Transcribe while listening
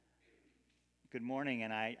Good morning,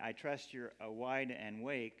 and I trust you're wide and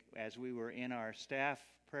awake. As we were in our staff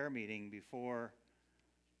prayer meeting before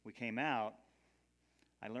we came out,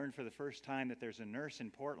 I learned for the first time that there's a nurse in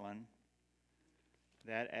Portland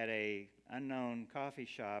that at a unknown coffee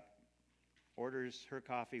shop orders her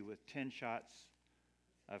coffee with 10 shots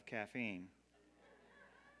of caffeine.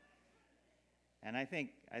 And I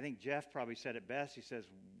think Jeff probably said it best. He says,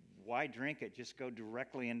 why drink it? Just go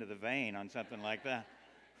directly into the vein on something like that.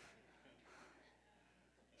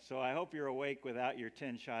 So I hope you're awake without your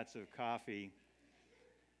 10 shots of coffee.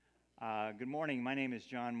 Good morning. My name is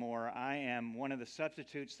John Moore. I am one of the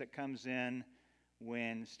substitutes that comes in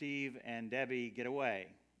when Steve and Debbie get away.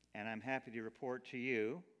 And I'm happy to report to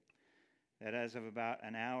you that as of about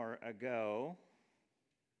an hour ago,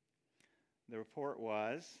 the report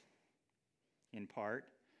was, in part,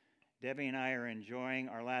 Debbie and I are enjoying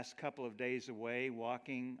our last couple of days away,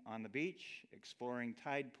 walking on the beach, exploring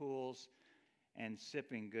tide pools, and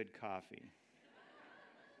sipping good coffee.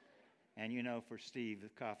 And you know, for Steve, the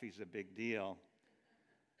coffee's a big deal.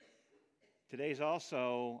 Today's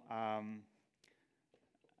also,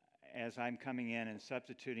 as I'm coming in and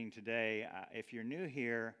substituting today, if you're new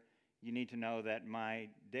here, you need to know that my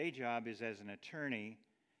day job is as an attorney,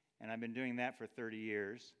 and I've been doing that for 30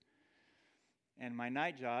 years. And my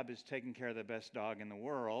night job is taking care of the best dog in the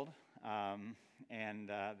world, and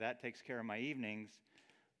that takes care of my evenings.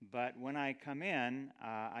 But when I come in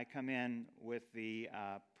with the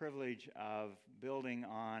privilege of building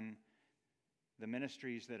on the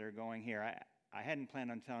ministries that are going here. I hadn't planned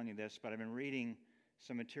on telling you this, but I've been reading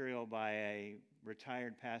some material by a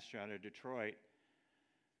retired pastor out of Detroit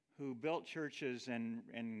who built churches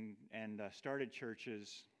and started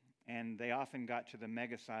churches, and they often got to the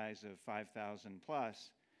mega size of 5,000 plus.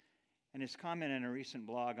 And his comment in a recent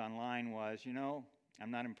blog online was, I'm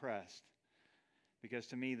not impressed. Because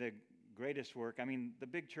to me, the greatest work, the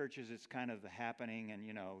big churches, it's kind of the happening and,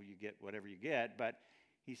 you get whatever you get. But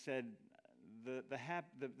he said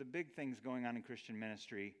the big things going on in Christian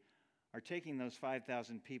ministry are taking those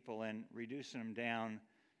 5,000 people and reducing them down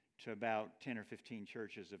to about 10 or 15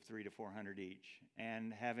 churches of 300 to 400 each.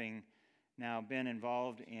 And having now been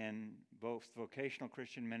involved in both vocational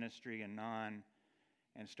Christian ministry and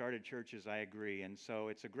and started churches, I agree. And so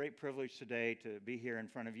it's a great privilege today to be here in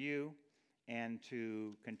front of you and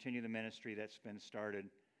to continue the ministry that's been started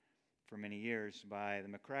for many years by the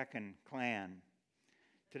McCracken clan.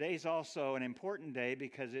 Today's also an important day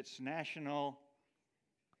because it's National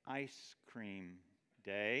Ice Cream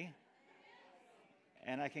Day.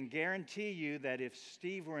 And I can guarantee you that if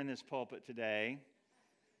Steve were in this pulpit today,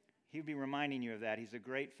 he'd be reminding you of that. He's a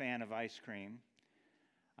great fan of ice cream.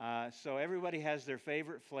 So everybody has their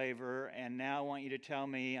favorite flavor, and now I want you to tell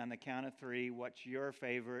me on the count of 3, what's your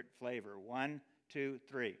favorite flavor? 1, 2,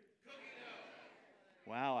 3. Cookie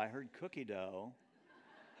dough. Wow, I heard cookie dough.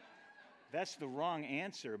 That's the wrong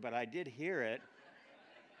answer, but I did hear it.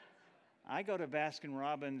 I go to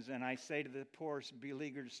Baskin-Robbins, and I say to the poor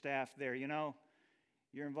beleaguered staff there,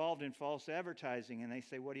 you're involved in false advertising. And they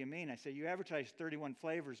say, what do you mean? I say, you advertise 31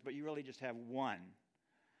 flavors, but you really just have one.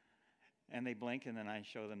 And they blink, and then I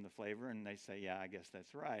show them the flavor, and they say, yeah, I guess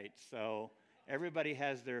that's right. So everybody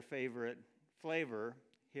has their favorite flavor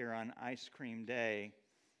here on Ice Cream Day,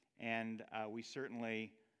 and we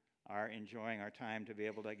certainly are enjoying our time to be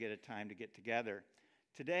able to get a time to get together.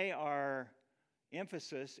 Today, our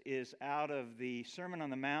emphasis is out of the Sermon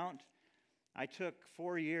on the Mount. I took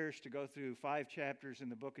 4 years to go through 5 chapters in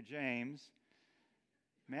the book of James.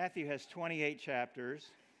 Matthew has 28 chapters.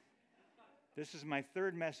 This is my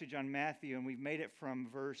 3rd message on Matthew, and we've made it from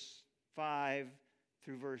verse 5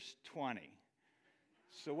 through verse 20.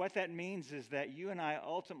 So what that means is that you and I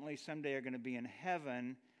ultimately someday are going to be in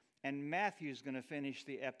heaven, and Matthew's going to finish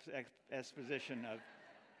the exposition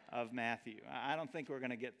of Matthew. I don't think we're going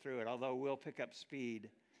to get through it, although we'll pick up speed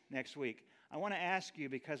next week. I want to ask you,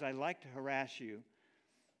 because I like to harass you,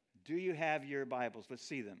 do you have your Bibles? Let's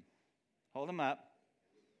see them. Hold them up.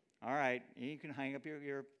 All right, you can hang up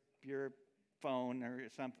your phone or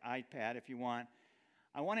some iPad if you want.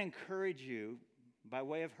 I want to encourage you, by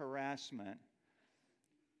way of harassment,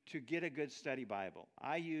 to get a good study Bible.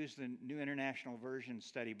 I use the New International Version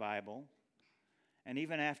Study Bible, and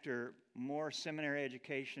even after more seminary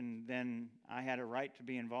education than I had a right to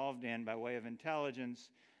be involved in by way of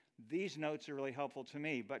intelligence, these notes are really helpful to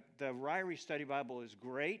me. But the Ryrie Study Bible is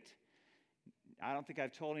great. I don't think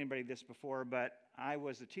I've told anybody this before, but I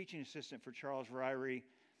was a teaching assistant for Charles Ryrie.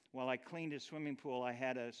 While I cleaned his swimming pool, I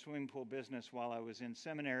had a swimming pool business while I was in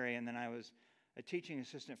seminary, and then I was a teaching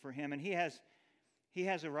assistant for him. And he has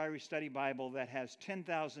a Ryrie Study Bible that has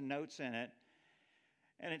 10,000 notes in it,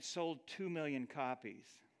 and it sold 2 million copies.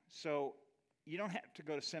 So you don't have to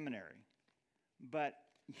go to seminary, but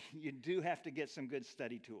you do have to get some good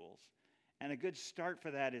study tools. And a good start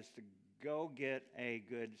for that is to go get a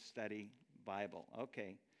good study Bible.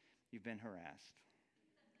 Okay, you've been harassed.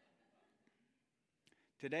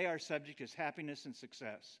 Today our subject is happiness and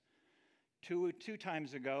success. Two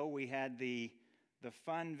times ago we had the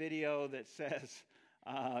fun video that says,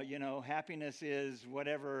 happiness is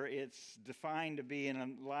whatever it's defined to be in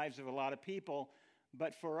the lives of a lot of people.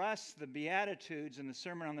 But for us, the Beatitudes and the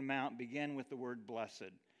Sermon on the Mount begin with the word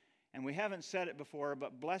blessed. And we haven't said it before,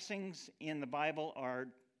 but blessings in the Bible are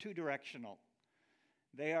two-directional.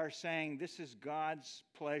 They are saying this is God's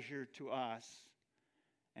pleasure to us.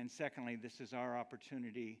 And secondly, this is our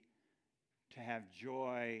opportunity to have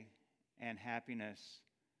joy and happiness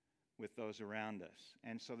with those around us.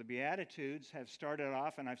 And so the Beatitudes have started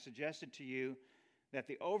off, and I've suggested to you that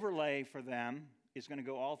the overlay for them is going to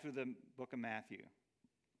go all through the book of Matthew.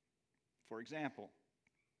 For example,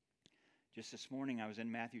 just this morning I was in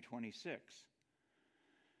Matthew 26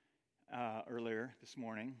 earlier this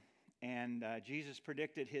morning, and Jesus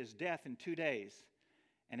predicted his death in 2 days.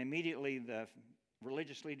 And immediately the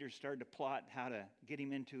religious leaders started to plot how to get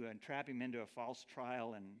him into and trap him into a false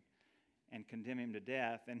trial and condemn him to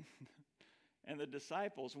death. And the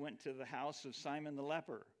disciples went to the house of Simon the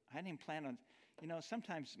leper. I didn't plan on,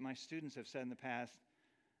 sometimes my students have said in the past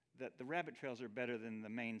that the rabbit trails are better than the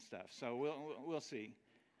main stuff. So we'll see.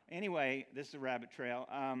 Anyway, this is a rabbit trail.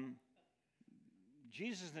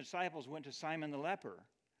 Jesus and the disciples went to Simon the leper.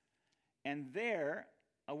 And there,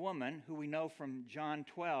 a woman who we know from John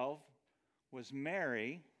 12 was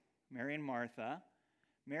Mary and Martha.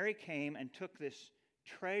 Mary came and took this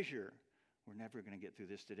treasure. We're never going to get through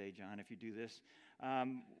this today, John, if you do this.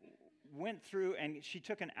 Went through, and she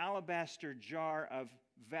took an alabaster jar of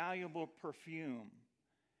valuable perfume,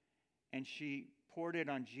 and she poured it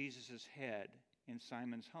on Jesus' head in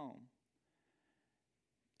Simon's home.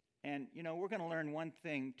 And, we're going to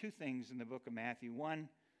learn two things in the book of Matthew. One,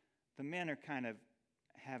 the men are kind of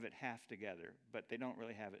have it half together, but they don't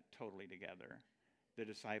really have it totally together, the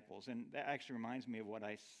disciples. And that actually reminds me of what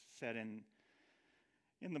I said in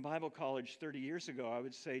the Bible college 30 years ago. I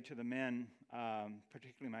would say to the men,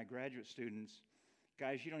 particularly my graduate students,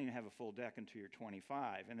 guys, you don't even have a full deck until you're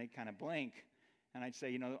 25. And they'd kind of blink. And I'd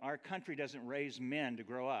say, our country doesn't raise men to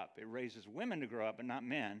grow up. It raises women to grow up, but not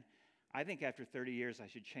men. I think after 30 years, I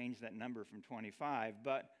should change that number from 25.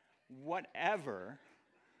 But whatever.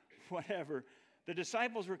 The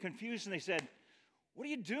disciples were confused, and they said, what are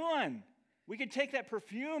you doing? We could take that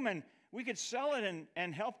perfume, and we could sell it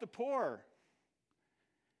and help the poor.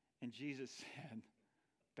 And Jesus said,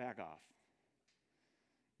 back off.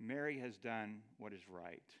 Mary has done what is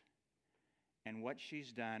right. And what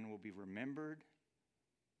she's done will be remembered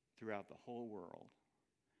throughout the whole world.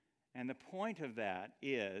 And the point of that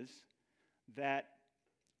is that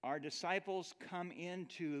our disciples come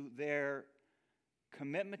into their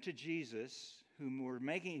commitment to Jesus, who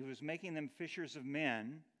was making them fishers of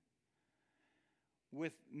men,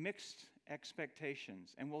 with mixed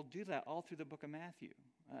expectations. And we'll do that all through the book of Matthew.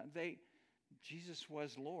 Jesus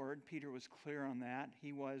was Lord. Peter was clear on that.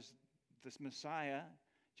 He was this Messiah.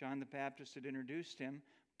 John the Baptist had introduced him.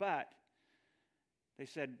 But they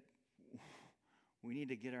said, we need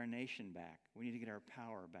to get our nation back. We need to get our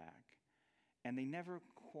power back. And they never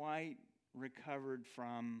quite recovered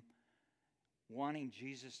from wanting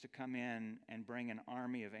Jesus to come in and bring an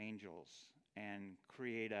army of angels and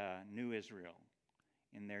create a new Israel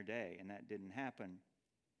in their day. And that didn't happen.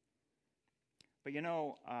 But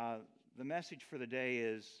the message for the day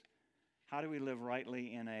is, how do we live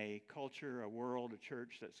rightly in a culture, a world, a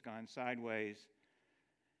church that's gone sideways?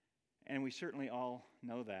 And we certainly all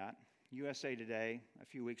know that. USA Today, a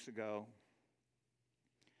few weeks ago,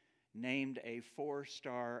 named a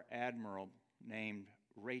 4-star admiral named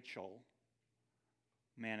Rachel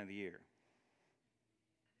Man of the Year.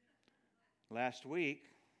 Last week,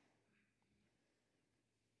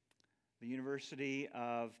 the University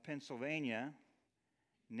of Pennsylvania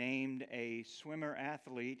named a swimmer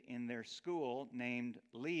athlete in their school named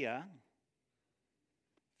Leah,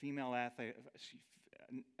 female athlete,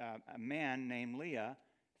 a man named Leah,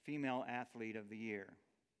 Female Athlete of the Year.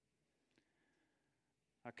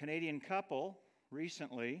 A Canadian couple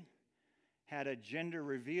recently had a gender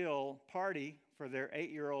reveal party for their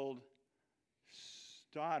 8-year-old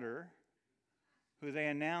daughter, who they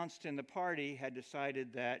announced in the party had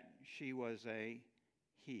decided that she was a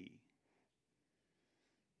he.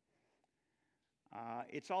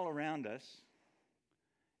 It's all around us,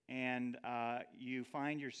 and you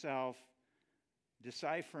find yourself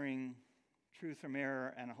deciphering truth from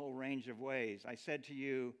error, and a whole range of ways. I said to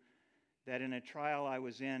you that in a trial I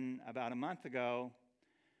was in about a month ago,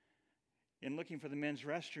 in looking for the men's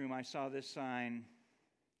restroom, I saw this sign,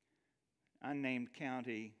 unnamed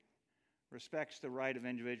county, respects the right of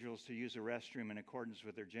individuals to use a restroom in accordance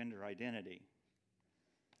with their gender identity.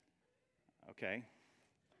 Okay.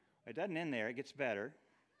 It doesn't end there. It gets better.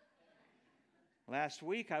 Last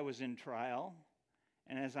week I was in trial,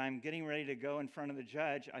 and as I'm getting ready to go in front of the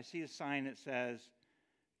judge, I see a sign that says,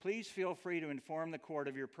 "Please feel free to inform the court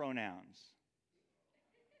of your pronouns."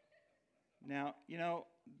 Now,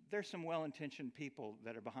 there's some well-intentioned people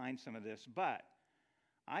that are behind some of this, but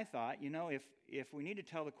I thought, if we need to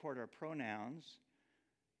tell the court our pronouns,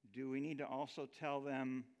 do we need to also tell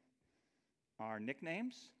them our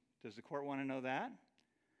nicknames? Does the court want to know that?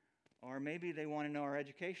 Or maybe they want to know our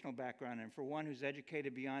educational background. And for one who's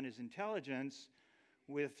educated beyond his intelligence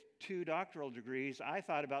with 2 doctoral degrees, I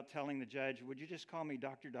thought about telling the judge, "Would you just call me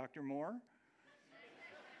Dr. Moore?"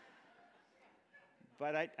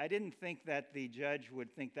 But I didn't think that the judge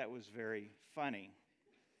would think that was very funny.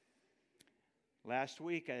 Last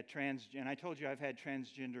week, and I told you I've had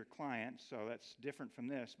transgender clients, so that's different from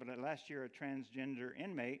this, but last year a transgender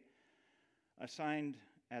inmate assigned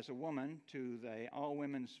as a woman to the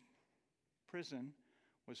all-women's prison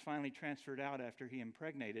was finally transferred out after he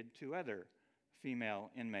impregnated 2 other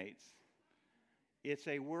female inmates. It's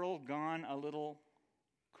a world gone a little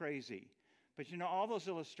crazy. But all those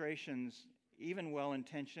illustrations, even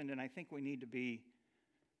well-intentioned, and I think we need to be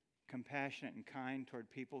compassionate and kind toward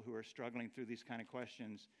people who are struggling through these kind of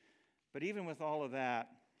questions. But even with all of that,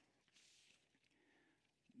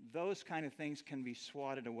 those kind of things can be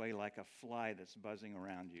swatted away like a fly that's buzzing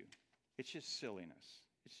around you. It's just silliness.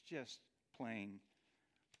 It's just plain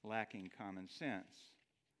lacking common sense.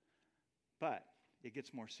 But it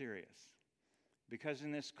gets more serious. Because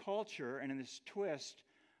in this culture and in this twist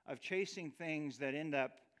of chasing things that end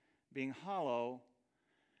up being hollow,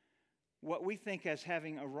 what we think as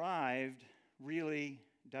having arrived really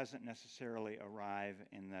doesn't necessarily arrive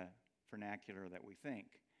in the vernacular that we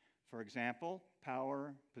think. For example,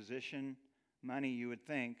 power, position, money, you would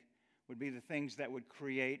think, would be the things that would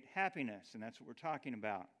create happiness, and that's what we're talking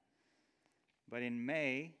about. But in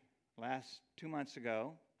May, 2 months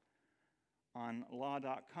ago, on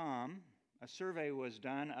law.com, a survey was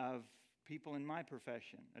done of people in my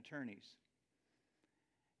profession, attorneys.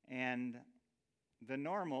 And the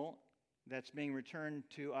normal that's being returned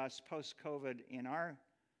to us post-COVID in our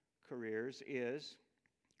careers is,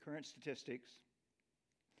 current statistics,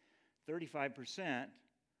 35%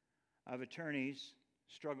 of attorneys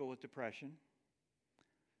struggle with depression.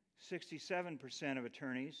 67% of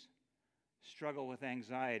attorneys struggle with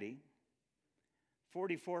anxiety.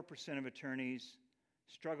 44% of attorneys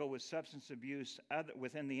struggle with substance abuse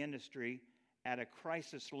within the industry at a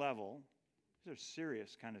crisis level. These are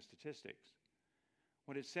serious kind of statistics.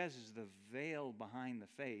 What it says is the veil behind the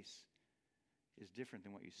face is different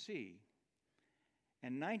than what you see.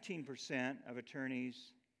 And 19% of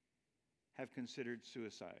attorneys have considered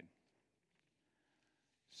suicide.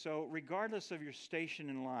 So regardless of your station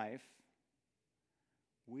in life,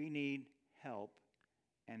 we need help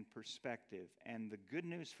and perspective. And the good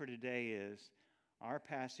news for today is our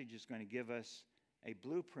passage is going to give us a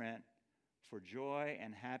blueprint for joy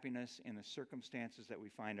and happiness in the circumstances that we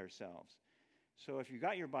find ourselves. So if you've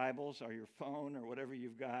got your Bibles or your phone or whatever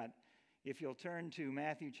you've got, if you'll turn to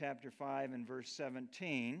Matthew chapter 5 and verse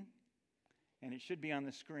 17, and it should be on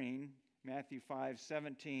the screen, Matthew 5,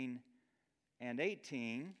 17 and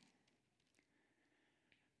 18,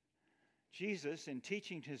 Jesus, in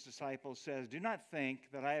teaching his disciples, says, "Do not think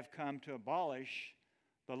that I have come to abolish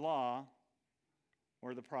the law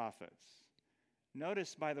or the prophets."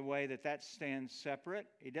 Notice, by the way, that stands separate.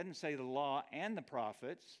 It doesn't say the law and the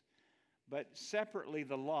prophets, but separately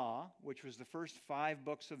the law, which was the first 5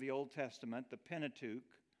 books of the Old Testament, the Pentateuch,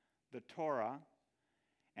 the Torah,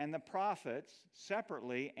 and the prophets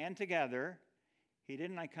separately and together. He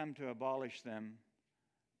didn't come to abolish them,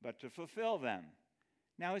 but to fulfill them.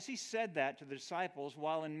 Now, as he said that to the disciples,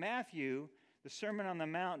 while in Matthew, the Sermon on the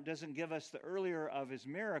Mount doesn't give us the earlier of his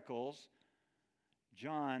miracles,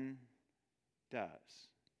 John does.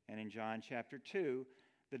 And in John chapter 2,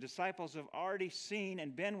 the disciples have already seen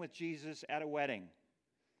and been with Jesus at a wedding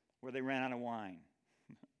where they ran out of wine.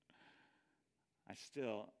 I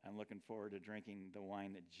still am looking forward to drinking the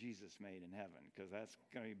wine that Jesus made in heaven, because that's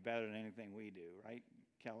going to be better than anything we do, right,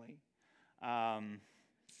 Kelly?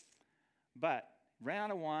 But ran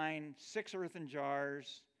out of wine, 6 earthen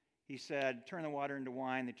jars. He said, turn the water into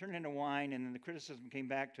wine. They turned it into wine, and then the criticism came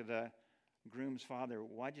back to the groom's father.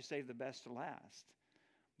 Why'd you save the best to last?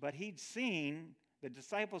 But the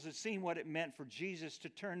disciples had seen what it meant for Jesus to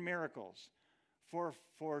turn miracles,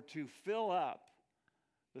 to fill up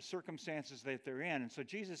the circumstances that they're in. And so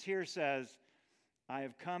Jesus here says, I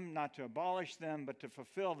have come not to abolish them, but to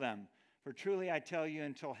fulfill them. For truly I tell you,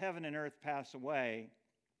 until heaven and earth pass away,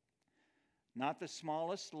 not the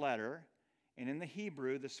smallest letter, and in the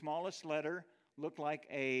Hebrew, the smallest letter looked like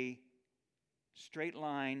a straight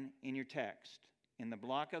line in your text. In the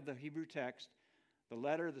block of the Hebrew text,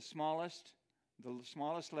 the smallest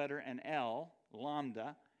letter, an L,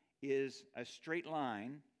 lambda, is a straight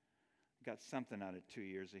line. Got something out of 2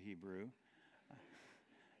 years of Hebrew.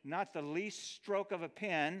 Not the least stroke of a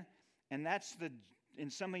pen, and that's in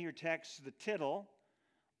some of your texts, the tittle.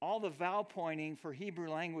 All the vowel pointing for Hebrew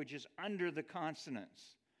language is under the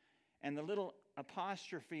consonants. And the little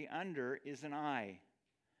apostrophe under is an I.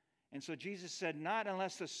 And so Jesus said, not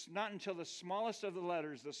until the smallest of the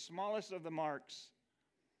letters, the smallest of the marks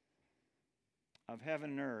of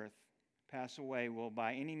heaven and earth pass away, will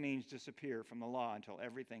by any means disappear from the law until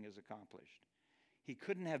everything is accomplished. He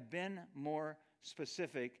couldn't have been more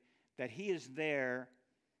specific that he is there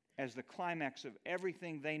as the climax of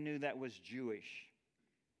everything they knew that was Jewish.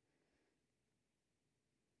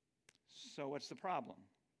 So what's the problem?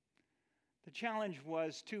 The challenge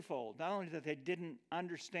was twofold. Not only that they didn't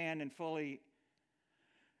understand and fully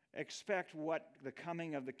expect what the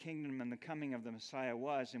coming of the kingdom and the coming of the Messiah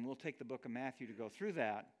was, and we'll take the book of Matthew to go through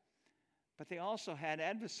that, but they also had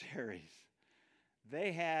adversaries.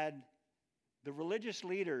 They had the religious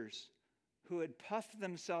leaders who had puffed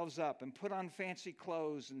themselves up and put on fancy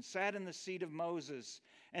clothes and sat in the seat of Moses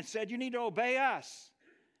and said, you need to obey us.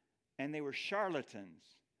 And they were charlatans.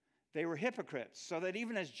 They were hypocrites, so that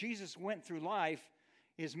even as Jesus went through life,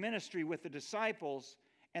 his ministry with the disciples,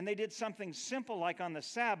 and they did something simple like on the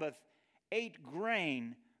Sabbath, ate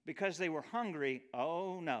grain because they were hungry,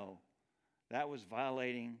 oh no, that was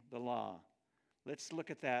violating the law. Let's look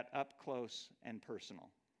at that up close and personal.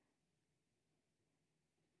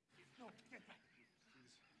 No, get back.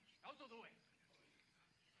 Out of the way.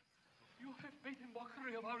 You have made a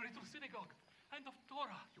mockery of our little synagogue and of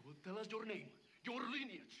Torah. You will tell us your name, your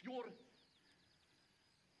lineage, your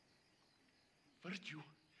virtue,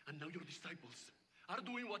 and now your disciples are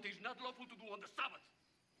doing what is not lawful to do on the Sabbath.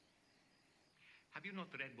 Have you not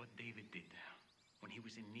read what David did when he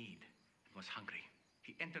was in need and was hungry?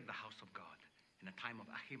 He entered the house of God in the time of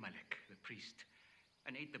Ahimelech, the priest,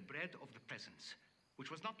 and ate the bread of the presence, which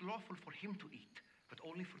was not lawful for him to eat, but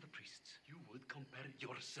only for the priests. You would compare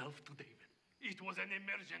yourself to David. It was an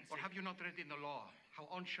emergency. Or have you not read in the law how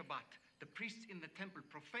on Shabbat the priests in the temple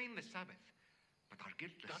profane the Sabbath, but are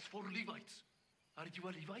guiltless? That's for Levites. Are you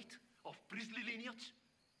a Levite of priestly lineage?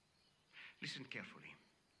 Listen carefully.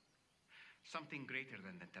 Something greater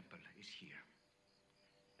than the temple is here.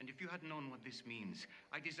 And if you had known what this means,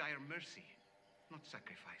 I desire mercy, not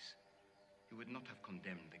sacrifice, you would not have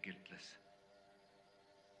condemned the guiltless.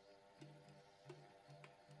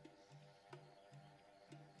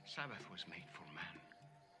 Sabbath was made for man,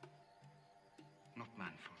 not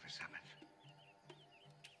man for the Sabbath.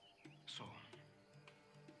 So,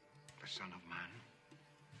 the Son of Man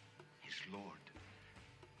is Lord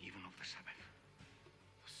even of the Sabbath.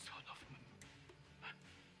 The Son of Man.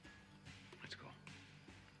 Let's go.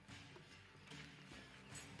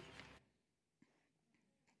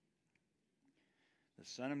 The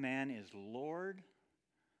Son of Man is Lord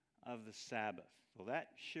of the Sabbath. Well, that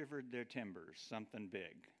shivered their timbers, something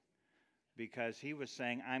big. Because he was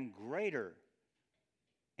saying, I'm greater,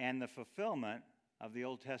 and the fulfillment of the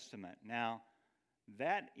Old Testament. Now,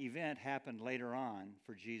 that event happened later on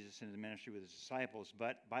for Jesus in his ministry with his disciples,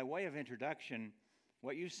 but by way of introduction,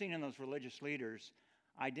 what you've seen in those religious leaders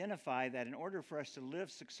identify that in order for us to live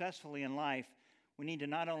successfully in life, we need to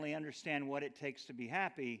not only understand what it takes to be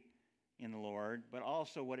happy in the Lord, but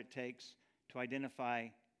also what it takes to identify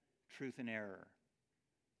truth and error,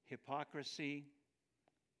 hypocrisy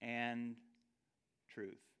and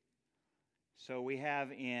truth. So we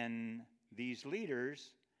have in these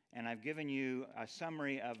leaders, and I've given you a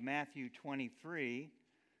summary of Matthew 23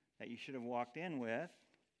 that you should have walked in with,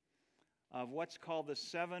 of what's called the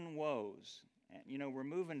 7 woes. And, you know, we're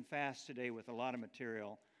moving fast today with a lot of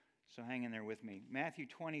material, so hang in there with me. Matthew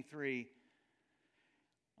 23,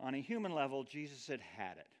 on a human level, Jesus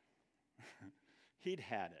had it. He'd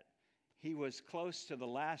had it. He was close to the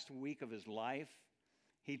last week of his life.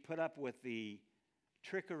 He'd put up with the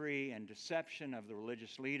trickery and deception of the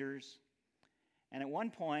religious leaders. And at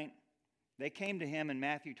one point, they came to him in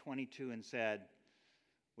Matthew 22 and said,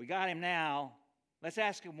 we got him now. Let's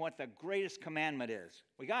ask him what the greatest commandment is.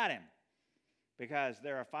 We got him. Because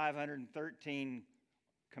there are 513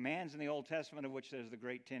 commands in the Old Testament, of which there's the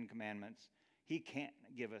great 10 commandments, he can't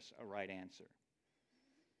give us a right answer.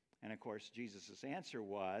 And of course, Jesus' answer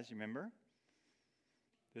was, you remember?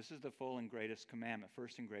 This is the full and greatest commandment,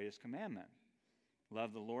 first and greatest commandment.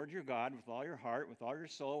 Love the Lord your God with all your heart, with all your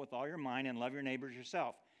soul, with all your mind, and love your neighbors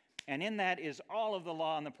yourself. And in that is all of the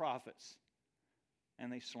law and the prophets.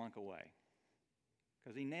 And they slunk away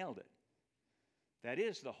because he nailed it. That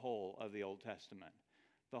is the whole of the Old Testament,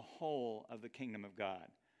 the whole of the kingdom of God.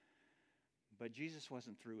 But Jesus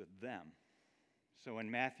wasn't through with them. So in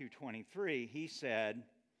Matthew 23, he said,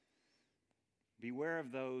 beware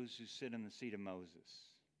of those who sit in the seat of Moses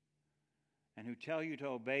and who tell you to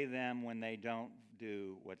obey them when they don't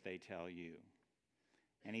do what they tell you.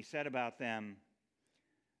 And he said about them,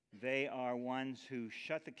 they are ones who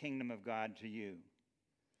shut the kingdom of God to you.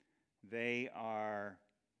 They are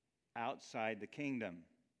outside the kingdom.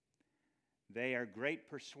 They are great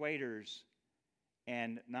persuaders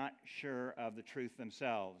and not sure of the truth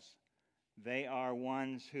themselves. They are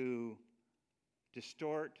ones who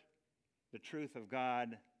distort the truth of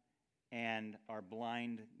God and are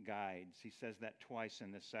blind guides. He says that twice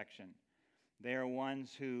in this section. They are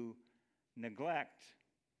ones who neglect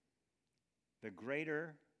the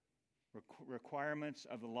greater requirements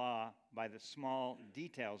of the law by the small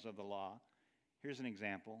details of the law. Here's an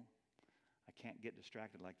example. I can't get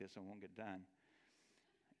distracted like this, I won't get done.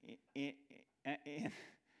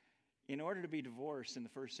 In order to be divorced in the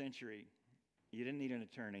first century, you didn't need an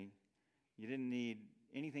attorney. You didn't need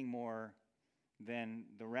anything more than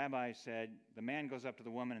the rabbi said. The man goes up to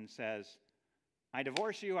the woman and says, I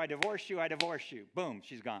divorce you, I divorce you, I divorce you. Boom,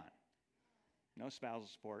 she's gone. No spousal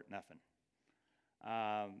support, nothing.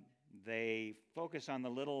 They focus on the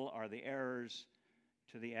little or the errors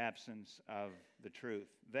to the absence of the truth.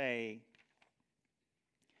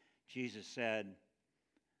 Jesus said,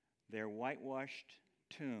 they're whitewashed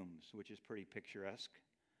tombs, which is pretty picturesque.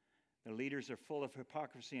 The leaders are full of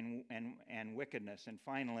hypocrisy and wickedness. And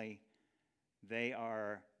finally, they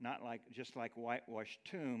are not just like whitewashed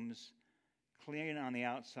tombs, clean on the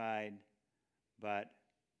outside, but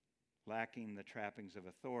lacking the trappings of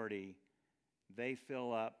authority. They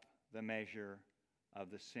fill up the measure of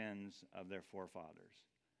the sins of their forefathers.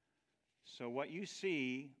 So what you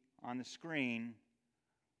see on the screen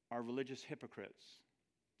are religious hypocrites.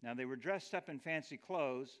 Now, they were dressed up in fancy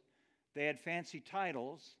clothes. They had fancy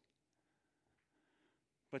titles,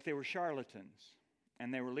 but they were charlatans.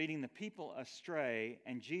 And they were leading the people astray.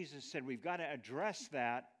 And Jesus said, we've got to address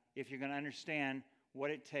that if you're going to understand what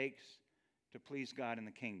it takes to please God in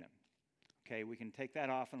the kingdom. Okay, we can take that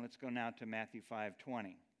off, and let's go now to Matthew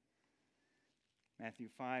 5:20. Matthew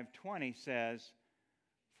 5:20 says,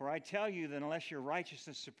 for I tell you that unless your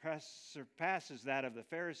righteousness surpasses that of the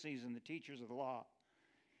Pharisees and the teachers of the law,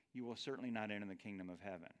 you will certainly not enter the kingdom of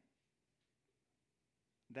heaven.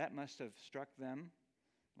 That must have struck them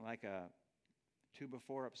like a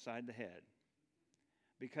 2x4 upside the head,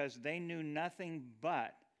 because they knew nothing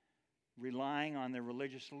but relying on their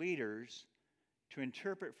religious leaders to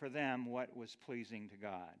interpret for them what was pleasing to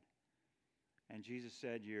God. And Jesus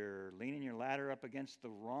said, you're leaning your ladder up against the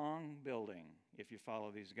wrong building if you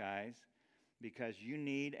follow these guys, because you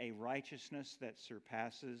need a righteousness that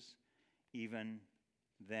surpasses even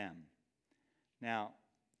them. Now,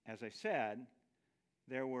 as I said,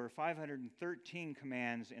 there were 513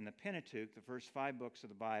 commands in the Pentateuch, the first 5 books of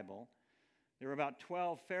the Bible. There were about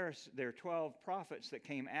 12 prophets that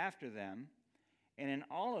came after them, and in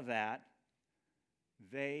all of that,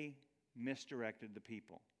 they misdirected the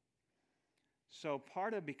people. So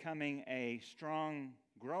part of becoming a strong,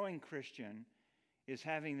 growing Christian is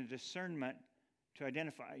having the discernment to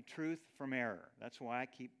identify truth from error. That's why I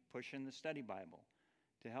keep pushing the study Bible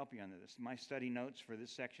to help you on this. My study notes for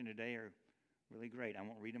this section today are really great. I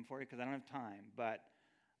won't read them for you because I don't have time, but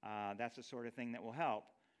that's the sort of thing that will help.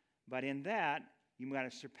 But in that, you've got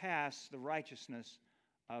to surpass the righteousness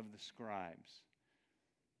of the scribes.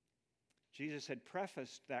 Jesus had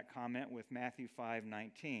prefaced that comment with Matthew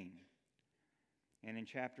 5:19. And in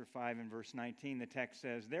chapter 5 and verse 19, the text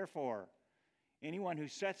says, therefore, anyone who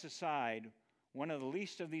sets aside one of the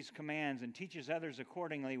least of these commands and teaches others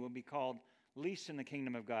accordingly will be called least in the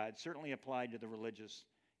kingdom of God, certainly applied to the religious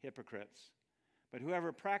hypocrites. But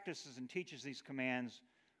whoever practices and teaches these commands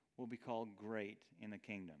will be called great in the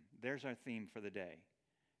kingdom. There's our theme for the day.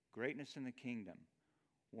 Greatness in the kingdom.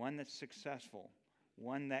 One that's successful.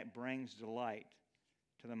 One that brings delight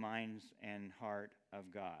to the minds and heart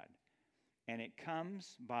of God. And it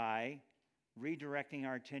comes by redirecting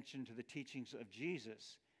our attention to the teachings of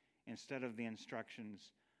Jesus instead of the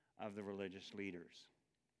instructions of the religious leaders.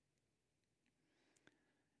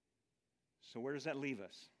 So where does that leave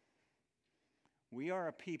us? We are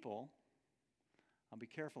a people, I'll be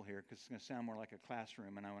careful here because it's going to sound more like a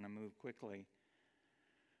classroom and I want to move quickly.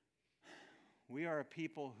 We are a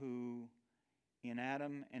people who, in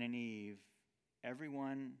Adam and in Eve,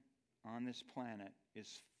 everyone on this planet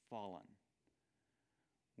is fallen.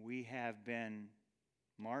 We have been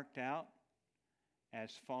marked out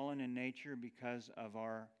as fallen in nature because of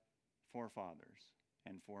our forefathers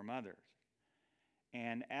and foremothers.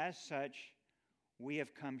 And as such, we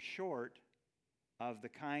have come short of the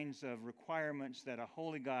kinds of requirements that a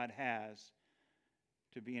holy God has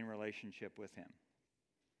to be in relationship with Him.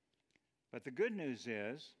 But the good news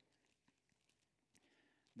is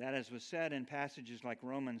that, as was said in passages like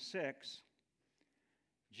Romans 6,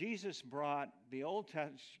 God brought the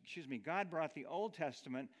Old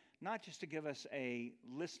Testament not just to give us a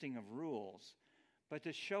listing of rules, but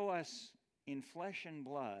to show us in flesh and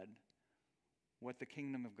blood what the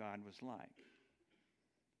kingdom of God was like.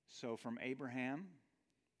 So from Abraham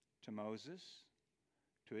to Moses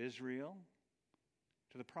to Israel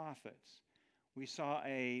to the prophets, we saw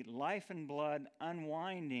a life and blood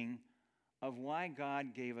unwinding of why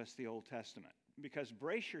God gave us the Old Testament. Because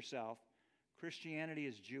brace yourself, Christianity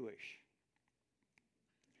is Jewish.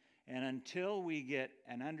 And until we get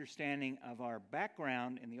an understanding of our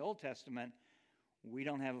background in the Old Testament, we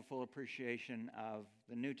don't have a full appreciation of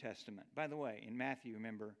the New Testament. By the way, in Matthew,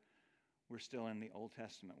 remember, we're still in the Old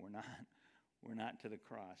Testament. We're not to the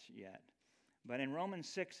cross yet. But in Romans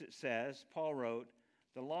 6 it says, Paul wrote,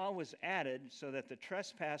 "The law was added so that the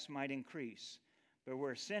trespass might increase. But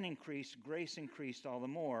where sin increased, grace increased all the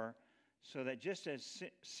more, so that just as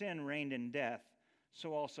sin reigned in death,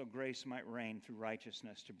 so also grace might reign through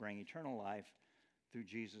righteousness to bring eternal life through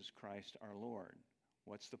Jesus Christ our Lord."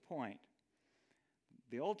 What's the point?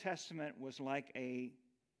 The Old Testament was like a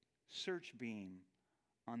search beam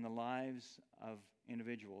on the lives of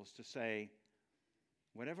individuals to say,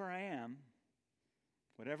 whatever I am,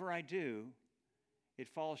 whatever I do, it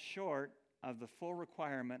falls short of the full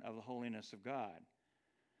requirement of the holiness of God.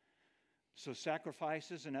 So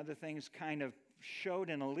sacrifices and other things kind of showed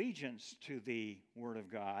an allegiance to the Word of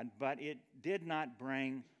God, but it did not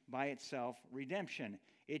bring by itself redemption.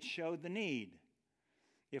 It showed the need.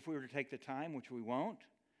 If we were to take the time, which we won't,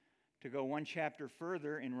 to go one chapter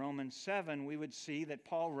further in Romans 7, we would see that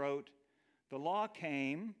Paul wrote, "The law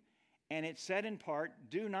came, and it said in part,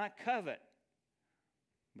 'Do not covet.'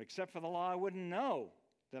 But except for the law, I wouldn't know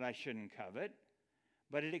that I shouldn't covet.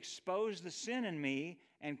 But it exposed the sin in me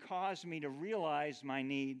and caused me to realize my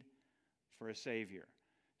need for a Savior."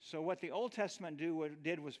 So what the Old Testament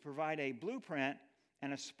did was provide a blueprint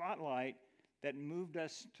and a spotlight that moved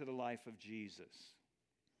us to the life of Jesus.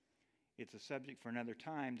 It's a subject for another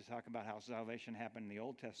time to talk about how salvation happened in the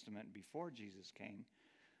Old Testament before Jesus came.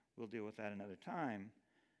 We'll deal with that another time.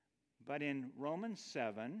 But in Romans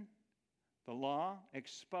 7, the law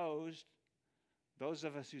exposed those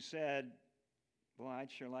of us who said, "Boy,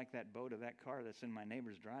 I'd sure like that boat or that car that's in my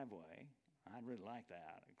neighbor's driveway. I'd really like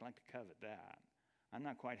that. I'd like to covet that. I'm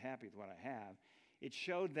not quite happy with what I have." It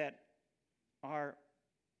showed that our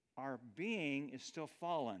being is still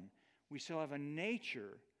fallen. We still have a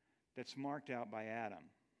nature that's marked out by Adam.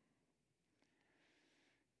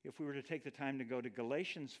 If we were to take the time to go to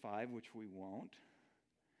Galatians 5, which we won't,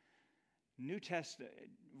 New Testament,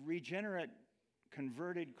 regenerate,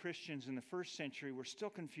 converted Christians in the first century were still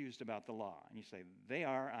confused about the law. And you say, they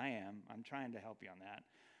are, I am. I'm trying to help you on that.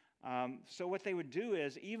 So what they would do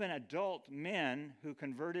is even adult men who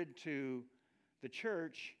converted to the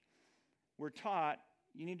church were taught,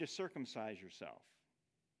 you need to circumcise yourself.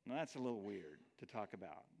 Now that's a little weird to talk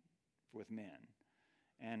about with men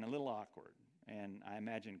and a little awkward and I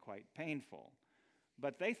imagine quite painful.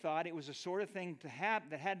 But they thought it was the sort of thing that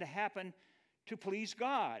had to happen to please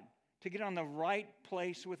God, to get on the right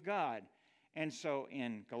place with God. And so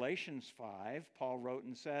in Galatians 5, Paul wrote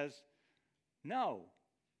and says, no,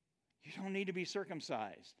 you don't need to be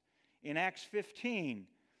circumcised. In Acts 15,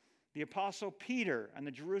 the Apostle Peter and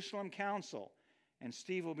the Jerusalem Council, and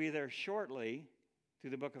Steve will be there shortly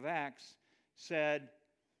through the book of Acts, said,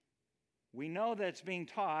 we know that it's being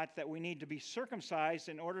taught that we need to be circumcised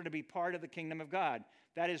in order to be part of the kingdom of God.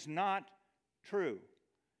 That is not true.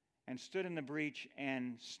 And stood in the breach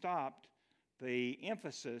and stopped the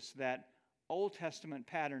emphasis that Old Testament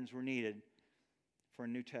patterns were needed for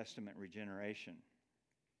New Testament regeneration.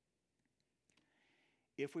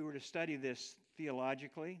 If we were to study this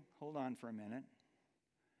theologically, hold on for a minute,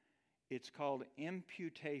 it's called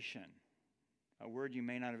imputation, a word you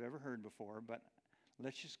may not have ever heard before, but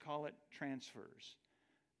let's just call it transfers.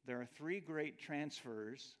 There are three great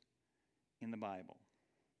transfers in the Bible.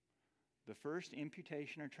 The first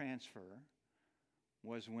imputation or transfer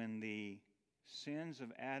was when the sins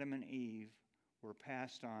of Adam and Eve were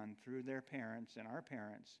passed on through their parents and our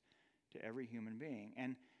parents to every human being.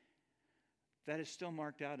 And that is still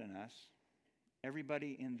marked out in us.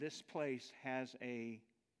 Everybody in this place has a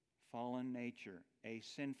fallen nature, a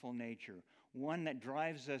sinful nature, one that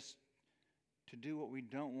drives us to do what we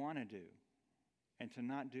don't want to do and to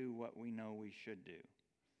not do what we know we should do.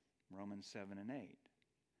 Romans 7 and 8.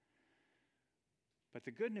 But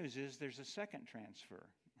the good news is there's a second transfer.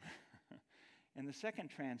 And the second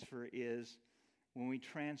transfer is when we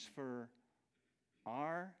transfer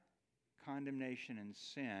our condemnation and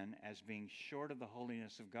sin as being short of the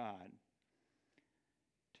holiness of God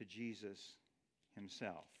to Jesus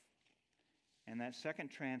himself. And that second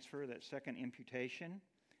transfer, that second imputation,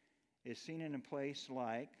 is seen in a place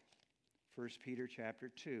like 1 Peter chapter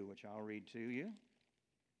 2, which I'll read to you.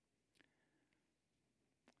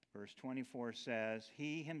 Verse 24 says,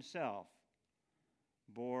 He himself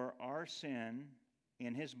bore our sin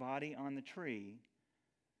in his body on the tree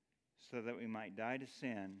so that we might die to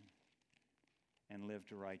sin and live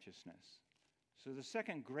to righteousness. So the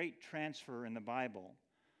second great transfer in the Bible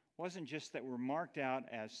wasn't just that we're marked out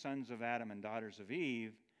as sons of Adam and daughters of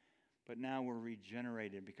Eve, but now we're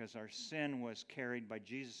regenerated because our sin was carried by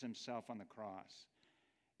Jesus himself on the cross,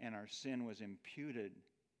 and our sin was imputed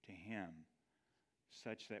to him,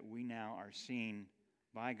 such that we now are seen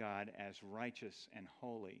by God as righteous and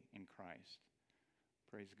holy in Christ.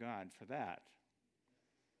 Praise God for that.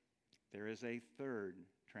 There is a third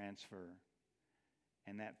transfer,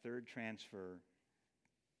 and that third transfer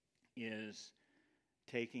is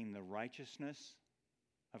taking the righteousness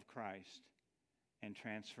of Christ and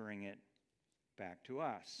transferring it back to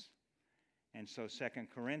us. And so 2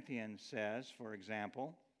 Corinthians says, for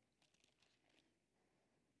example,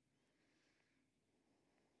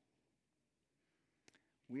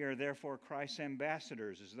 we are therefore Christ's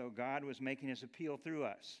ambassadors, as though God was making his appeal through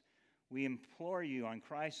us. We implore you on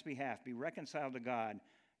Christ's behalf, be reconciled to God.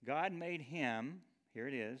 God made him, here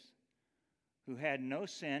it is, who had no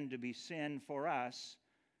sin to be sin for us,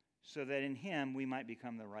 so that in him we might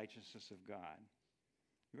become the righteousness of God.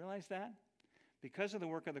 You realize that? Because of the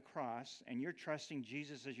work of the cross, and you're trusting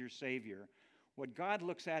Jesus as your Savior, what God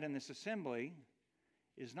looks at in this assembly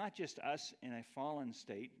is not just us in a fallen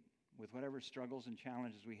state, with whatever struggles and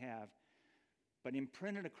challenges we have, but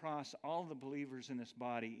imprinted across all the believers in this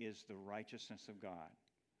body is the righteousness of God.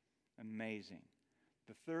 Amazing.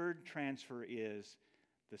 The third transfer is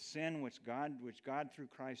the sin which God through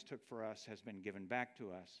Christ took for us has been given back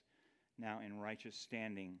to us, now in righteous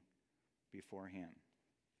standing before him.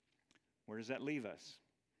 Where does that leave us?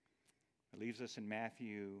 It leaves us in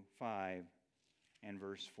Matthew 5 and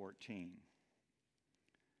verse 14.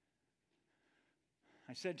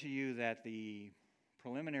 I said to you that the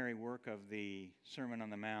preliminary work of the Sermon on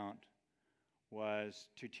the Mount was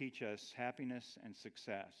to teach us happiness and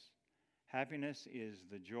success. Happiness is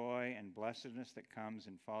the joy and blessedness that comes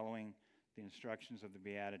in following the instructions of the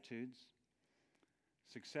Beatitudes.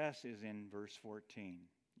 Success is in verse 14.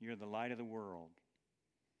 You're the light of the world.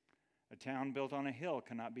 A town built on a hill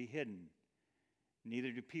cannot be hidden.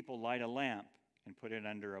 Neither do people light a lamp and put it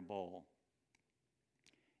under a bowl.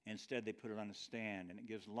 Instead, they put it on a stand, and it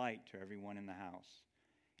gives light to everyone in the house.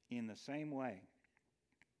 In the same way,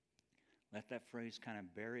 let that phrase kind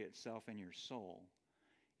of bury itself in your soul.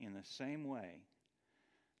 In the same way,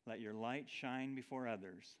 let your light shine before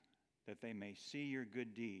others, that they may see your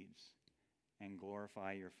good deeds and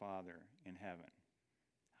glorify your Father in heaven.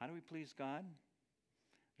 How do we please God?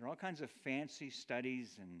 There are all kinds of fancy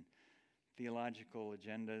studies and theological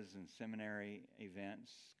agendas and seminary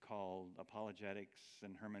events called apologetics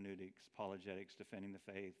and hermeneutics. Apologetics, defending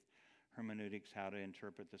the faith. Hermeneutics, how to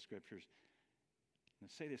interpret the scriptures. Now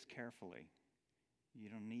say this carefully. You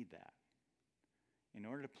don't need that. In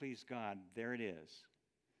order to please God, there it is.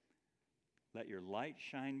 Let your light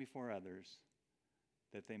shine before others,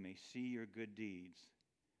 that they may see your good deeds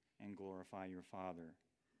and glorify your Father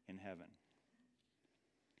in heaven.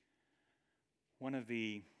 One of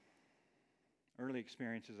the early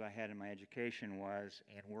experiences I had in my education was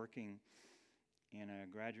in working in a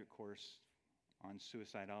graduate course on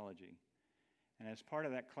suicidology. And as part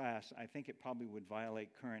of that class, I think it probably would violate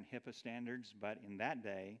current HIPAA standards, but in that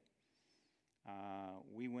day,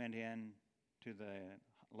 we went in to the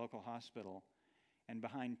local hospital and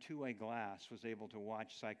behind two-way glass was able to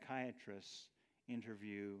watch psychiatrists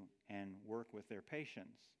interview and work with their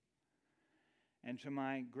patients. And to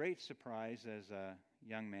my great surprise as a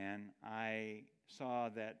young man, I saw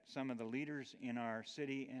that some of the leaders in our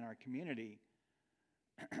city and our community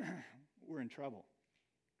were in trouble.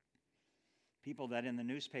 People that in the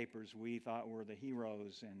newspapers we thought were the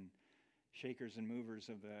heroes and shakers and movers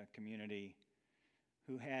of the community,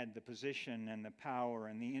 who had the position and the power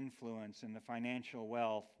and the influence and the financial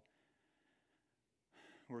wealth,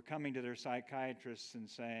 were coming to their psychiatrists and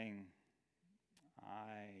saying,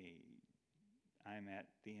 I'm at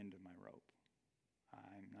the end of my rope.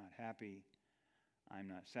 I'm not happy, I'm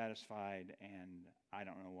not satisfied, and I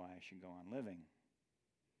don't know why I should go on living.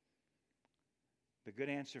 The good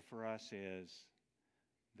answer for us is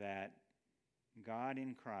that God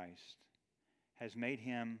in Christ has made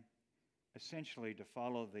him essentially, to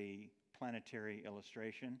follow the planetary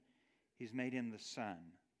illustration, he's made him the sun,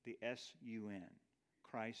 the S-U-N,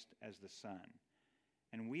 Christ as the sun.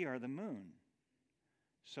 And we are the moon.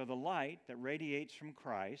 So the light that radiates from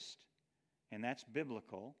Christ, and that's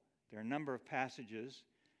biblical. There are a number of passages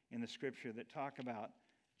in the Scripture that talk about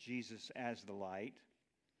Jesus as the light.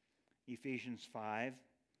 Ephesians 5,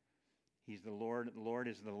 he's the Lord. The Lord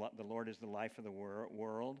is the life of the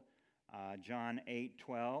world. John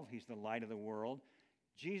 8:12, he's the light of the world.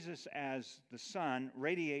 Jesus as the sun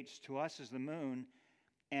radiates to us as the moon,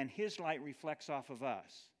 and his light reflects off of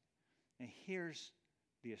us. And here's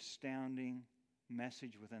the astounding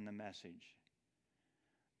message within the message.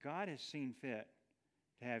 God has seen fit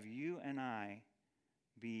to have you and I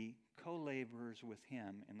be co-laborers with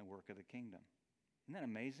him in the work of the kingdom. Isn't that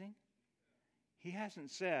amazing? He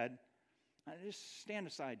hasn't said, just stand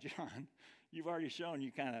aside, John. You've already shown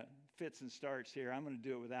you kind of fits and starts here. I'm going to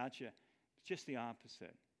do it without you. It's just the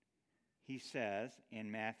opposite. He says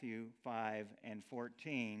in Matthew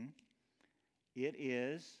 5:14,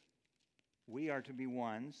 we are to be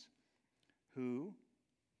ones who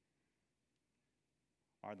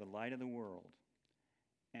are the light of the world.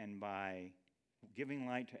 And by giving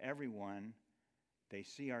light to everyone, they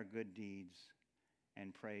see our good deeds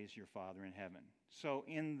and praise your Father in heaven. So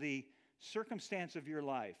in the circumstance of your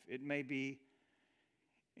life, it may be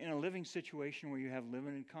in a living situation where you have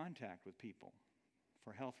limited contact with people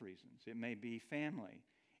for health reasons. It may be family.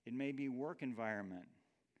 It may be work environment.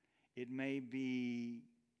 It may be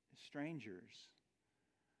strangers.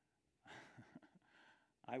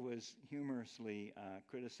 I was humorously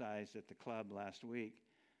criticized at the club last week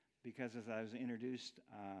because as I was introducing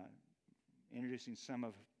some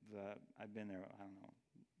of the, I've been there, I don't know,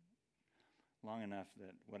 long enough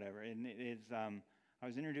that whatever, and I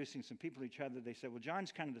was introducing some people to each other. They said, well,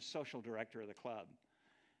 John's kind of the social director of the club.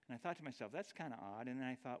 And I thought to myself, that's kind of odd. And then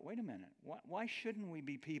I thought, wait a minute, why shouldn't we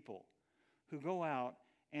be people who go out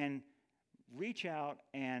and reach out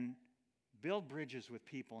and build bridges with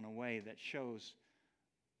people in a way that shows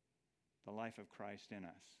the life of Christ in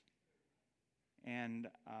us? And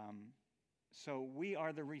so we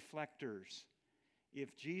are the reflectors.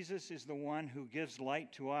 If Jesus is the one who gives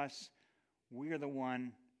light to us, we are the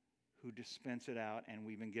one who dispense it out, and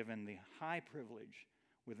we've been given the high privilege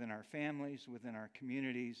within our families, within our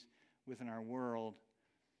communities, within our world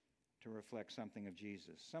to reflect something of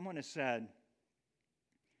Jesus. Someone has said,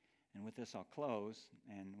 and with this I'll close,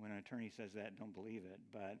 and when an attorney says that, don't believe it,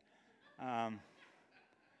 but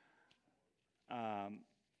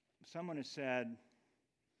someone has said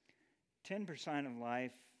 10% of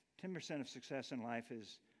life, 10% of success in life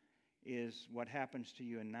is what happens to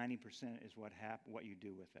you, and 90% is what you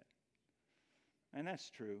do with it. And that's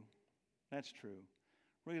true. That's true.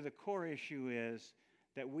 Really, the core issue is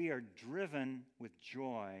that we are driven with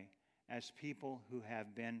joy as people who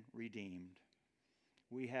have been redeemed.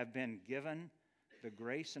 We have been given the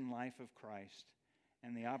grace and life of Christ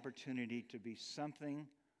and the opportunity to be something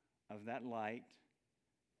of that light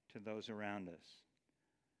to those around us.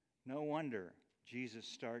 No wonder Jesus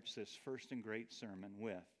starts this first and great sermon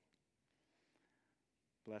with,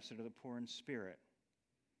 "Blessed are the poor in spirit,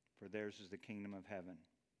 for theirs is the kingdom of heaven."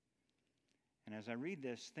 And as I read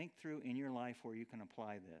this, think through in your life where you can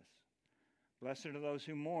apply this. Blessed are those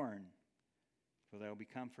who mourn, for they'll be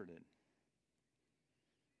comforted.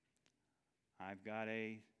 I've got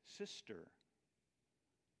a sister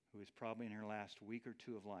who is probably in her last week or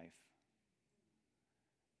two of life.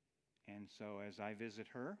 And so as I visit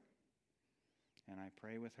her, and I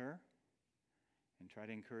pray with her, and try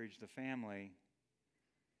to encourage the family,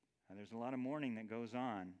 there's a lot of mourning that goes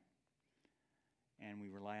on, and we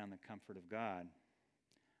rely on the comfort of God.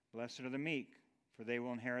 Blessed are the meek, for they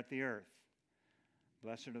will inherit the earth.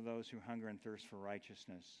 Blessed are those who hunger and thirst for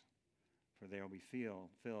righteousness, for they will be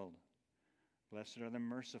filled. Blessed are the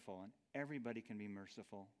merciful, and everybody can be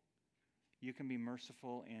merciful. You can be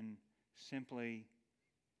merciful in simply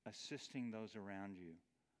assisting those around you.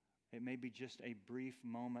 It may be just a brief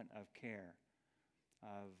moment of care,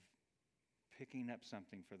 of picking up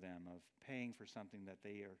something for them, of paying for something that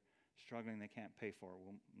they are struggling they can't pay for.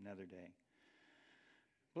 Another day.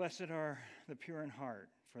 Blessed are the pure in heart,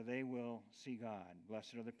 for they will see God.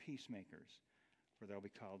 Blessed are the peacemakers, for they'll be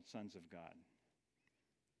called sons of God.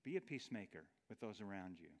 Be a peacemaker with those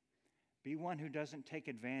around you. Be one who doesn't take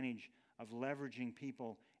advantage of leveraging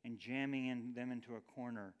people and jamming them into a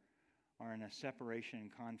corner or in a separation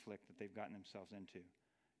and conflict that they've gotten themselves into.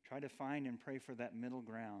 Try to find and pray for that middle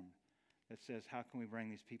ground that says, how can we bring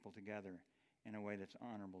these people together in a way that's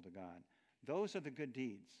honorable to God? Those are the good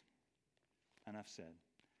deeds. Enough said.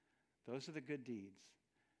 Those are the good deeds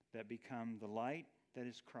that become the light that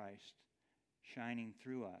is Christ shining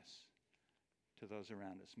through us to those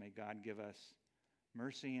around us. May God give us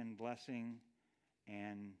mercy and blessing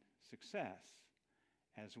and success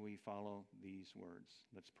as we follow these words.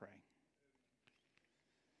 Let's pray.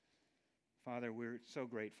 Father, we're so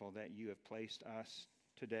grateful that you have placed us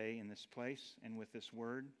today in this place and with this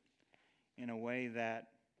word in a way that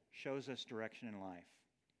shows us direction in life.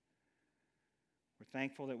 We're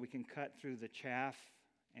thankful that we can cut through the chaff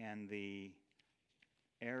and the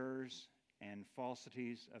errors and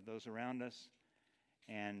falsities of those around us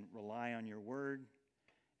and rely on your word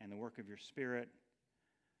and the work of your Spirit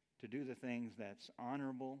to do the things that's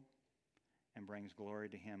honorable and brings glory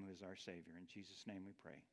to him who is our Savior. In Jesus' name we pray.